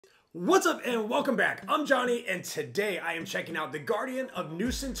What's up and welcome back. I'm Johnny and today I am checking out The Guardian of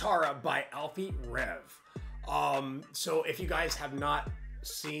Nusantara by Alffy Rev. So if you guys have not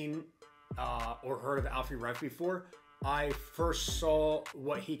seen or heard of Alffy Rev before, I first saw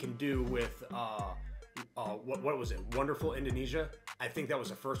what he can do with what was it? Wonderful Indonesia. I think that was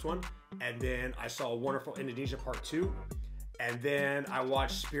the first one. And then I saw Wonderful Indonesia Part 2. And then I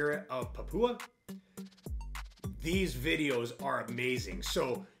watched Spirit of Papua. These videos are amazing.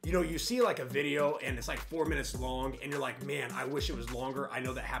 So, you know, you see like a video and it's like 4 minutes long and you're like, man, I wish it was longer. I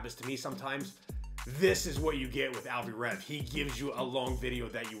know that happens to me sometimes. This is what you get with Alffy Rev. He gives you a long video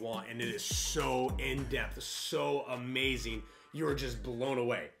that you want and it is so in-depth, so amazing. You're just blown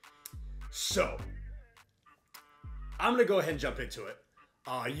away. So, I'm gonna go ahead and jump into it.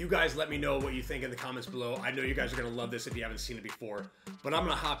 You guys let me know what you think in the comments below. I know you guys are gonna love this if you haven't seen it before, but I'm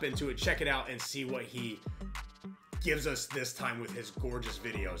gonna hop into it, check it out, and see what he gives us this time with his gorgeous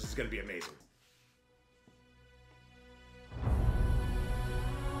videos. It's gonna be amazing.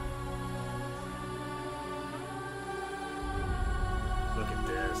 Look at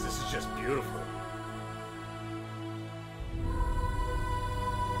this. This is just beautiful.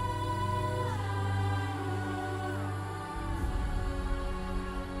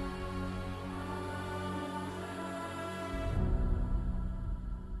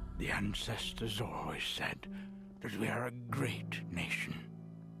 The ancestors always said that we are a great nation.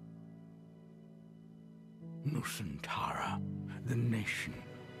 Nusantara, the nation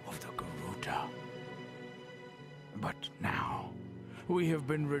of the Garuda. But now, we have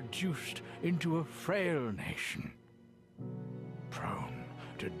been reduced into a frail nation, prone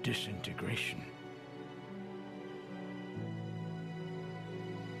to disintegration.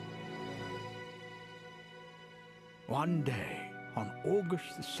 One day, on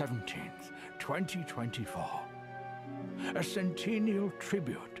August the 17th, 2024, a centennial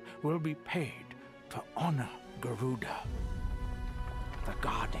tribute will be paid to honor Garuda, the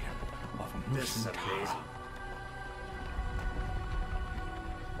guardian of Nusantara.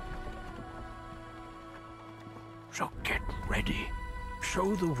 So get ready.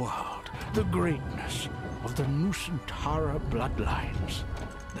 Show the world the greatness of the Nusantara bloodlines,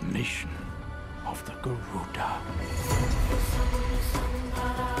 the nation of the Garuda.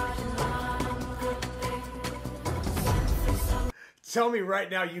 Tell me right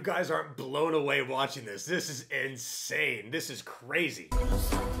now you guys aren't blown away watching this. This is insane. This is crazy.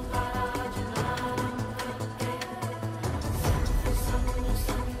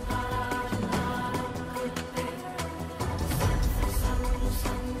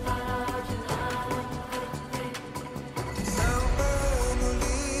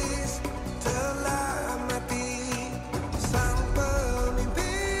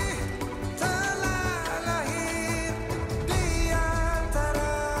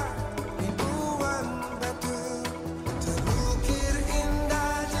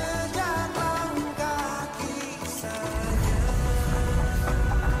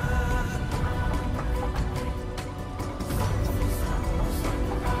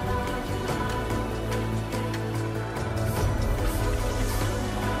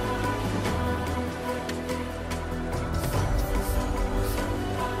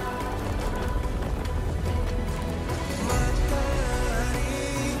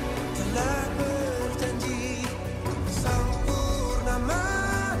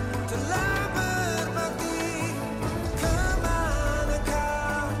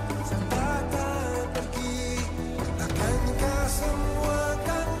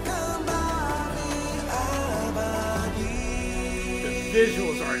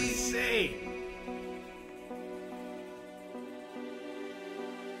 Visuals are insane.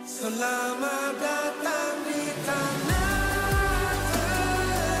 Selamat datang di tanah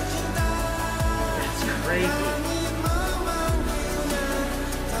tercinta. That's crazy.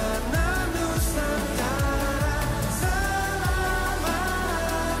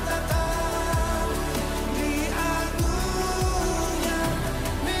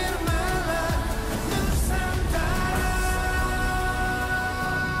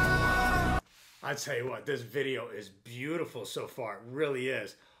 I tell you what, this video is beautiful so far. It really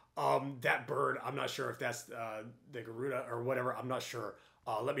is. That bird, I'm not sure if that's the Garuda or whatever. I'm not sure.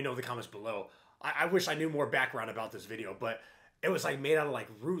 Let me know in the comments below. I wish I knew more background about this video, but it was like made out of like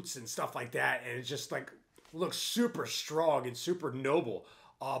roots and stuff like that, and it just like looks super strong and super noble.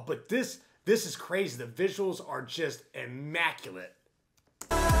 But this is crazy. The visuals are just immaculate.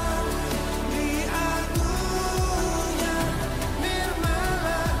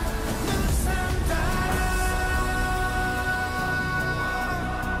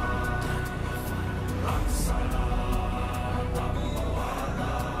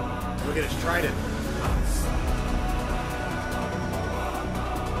 Look at his trident.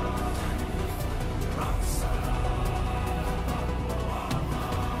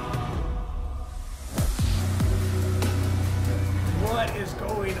 What is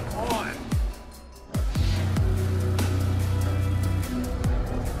going on?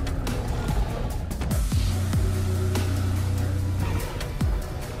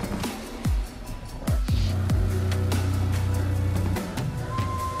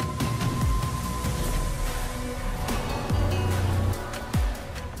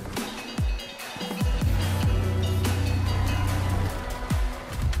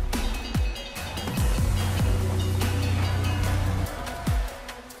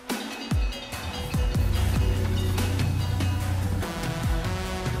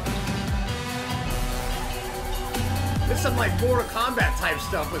 This is some like Mortal Kombat type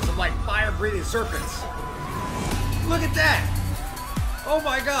stuff with some like fire breathing serpents. Look at that! Oh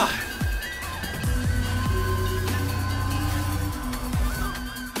my god!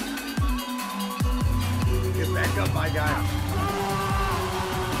 Get back up, my guy.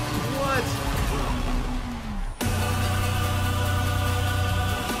 What?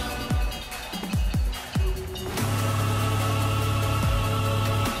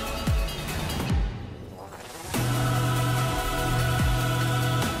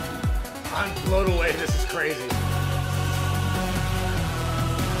 I'm blown away. This is crazy.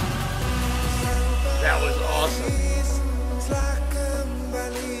 That was awesome.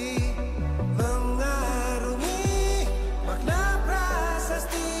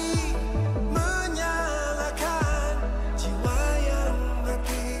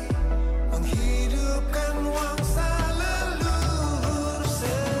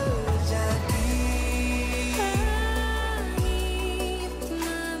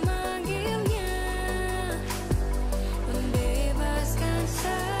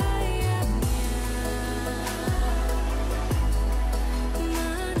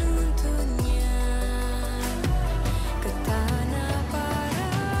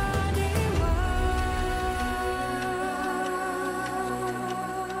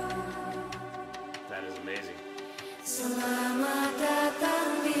 That is amazing. Selamat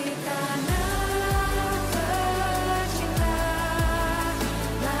datang di tanah tercinta,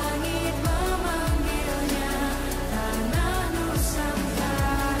 langit memanggilnya, tanah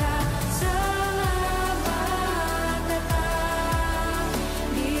Nusantara. Selamat datang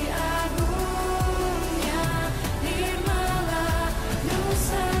di agungnya, nirmala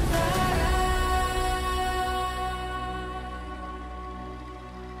Nusantara.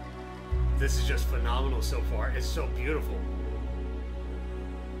 This is just phenomenal so far. It's so beautiful.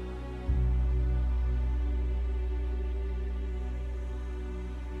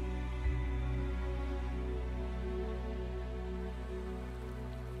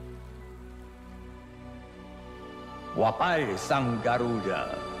 Wahai Sang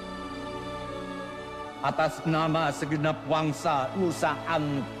Garuda, atas nama segenap bangsa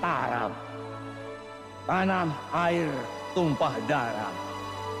Nusantara, tanah air tumpah darah,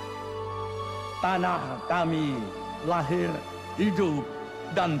 tanah kami lahir, hidup,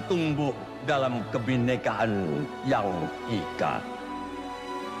 dan tumbuh dalam kebinekaan yang ika,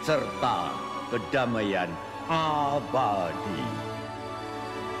 serta kedamaian abadi.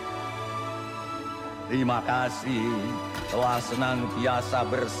 Terima kasih telah senantiasa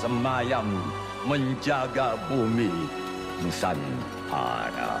bersemayam menjaga bumi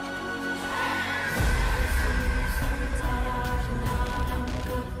Nusantara.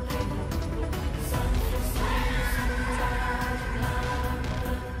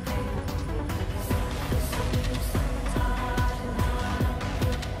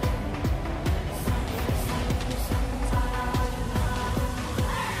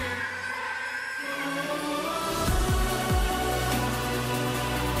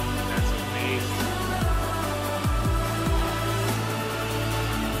 That's amazing.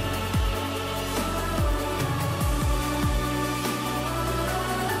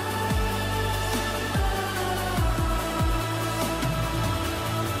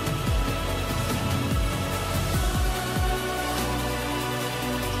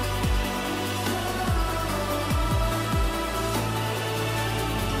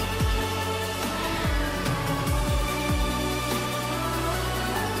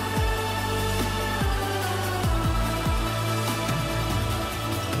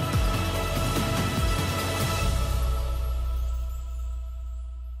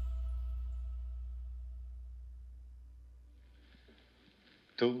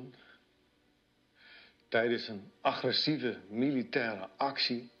 Toen, tijdens een agressieve militaire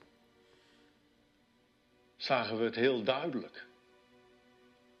actie, zagen we het heel duidelijk.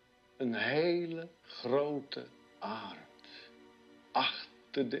 een hele grote arend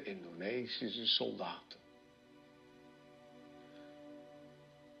achter de Indonesische soldaten.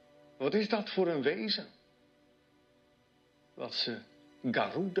 Wat is dat voor een wezen? Wat ze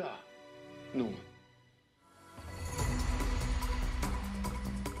Garuda noemen.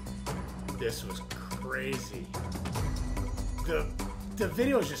 This was crazy. The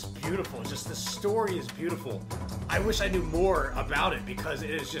video is just beautiful. Just the story is beautiful. I wish I knew more about it because it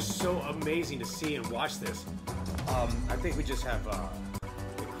is just so amazing to see and watch this. I think we just have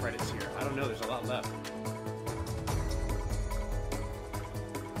the credits here. I don't know. There's a lot left.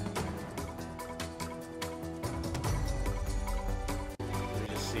 Let me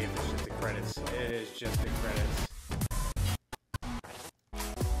just see if it's just the credits. It is just the credits.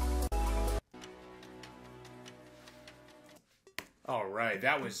 All right,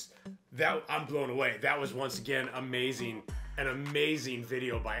 I'm blown away. That was once again amazing, an amazing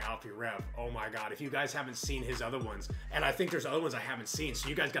video by Alffy Rev. Oh my God, if you guys haven't seen his other ones, and I think there's other ones I haven't seen, so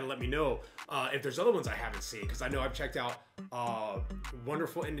you guys gotta let me know if there's other ones I haven't seen, because I know I've checked out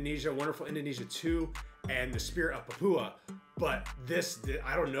Wonderful Indonesia 2, and The Spirit of Papua, but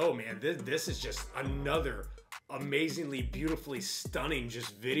I don't know, man, this is just another amazingly, beautifully stunning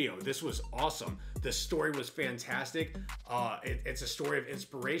just video. This was awesome. The story was fantastic. It's a story of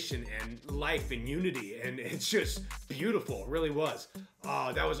inspiration and life and unity, and it's just beautiful. It really was.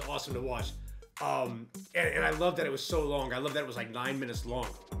 That was awesome to watch. And I love that it was so long. I love that it was like 9 minutes long,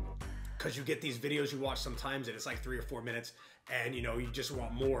 because you get these videos you watch sometimes and it's like 3 or 4 minutes, and you know, you just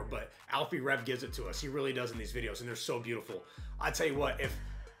want more, but Alffy Rev gives it to us. He really does in these videos, and they're so beautiful. I tell you what,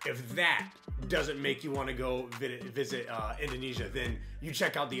 if that doesn't make you want to go visit Indonesia, then you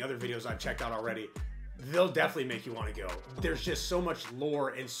check out the other videos I've checked out already. They'll definitely make you want to go. There's just so much lore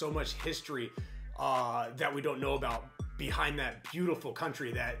and so much history that we don't know about behind that beautiful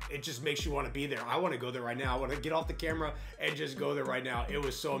country that it just makes you want to be there. I want to go there right now. I want to get off the camera and just go there right now. It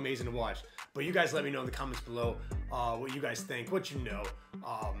was so amazing to watch. But you guys let me know in the comments below what you guys think, what you know.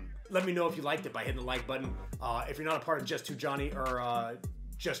 Let me know if you liked it by hitting the like button. If you're not a part of Just to Johnny or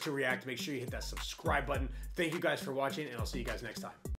Just to React, make sure you hit that subscribe button. Thank you guys for watching, and I'll see you guys next time.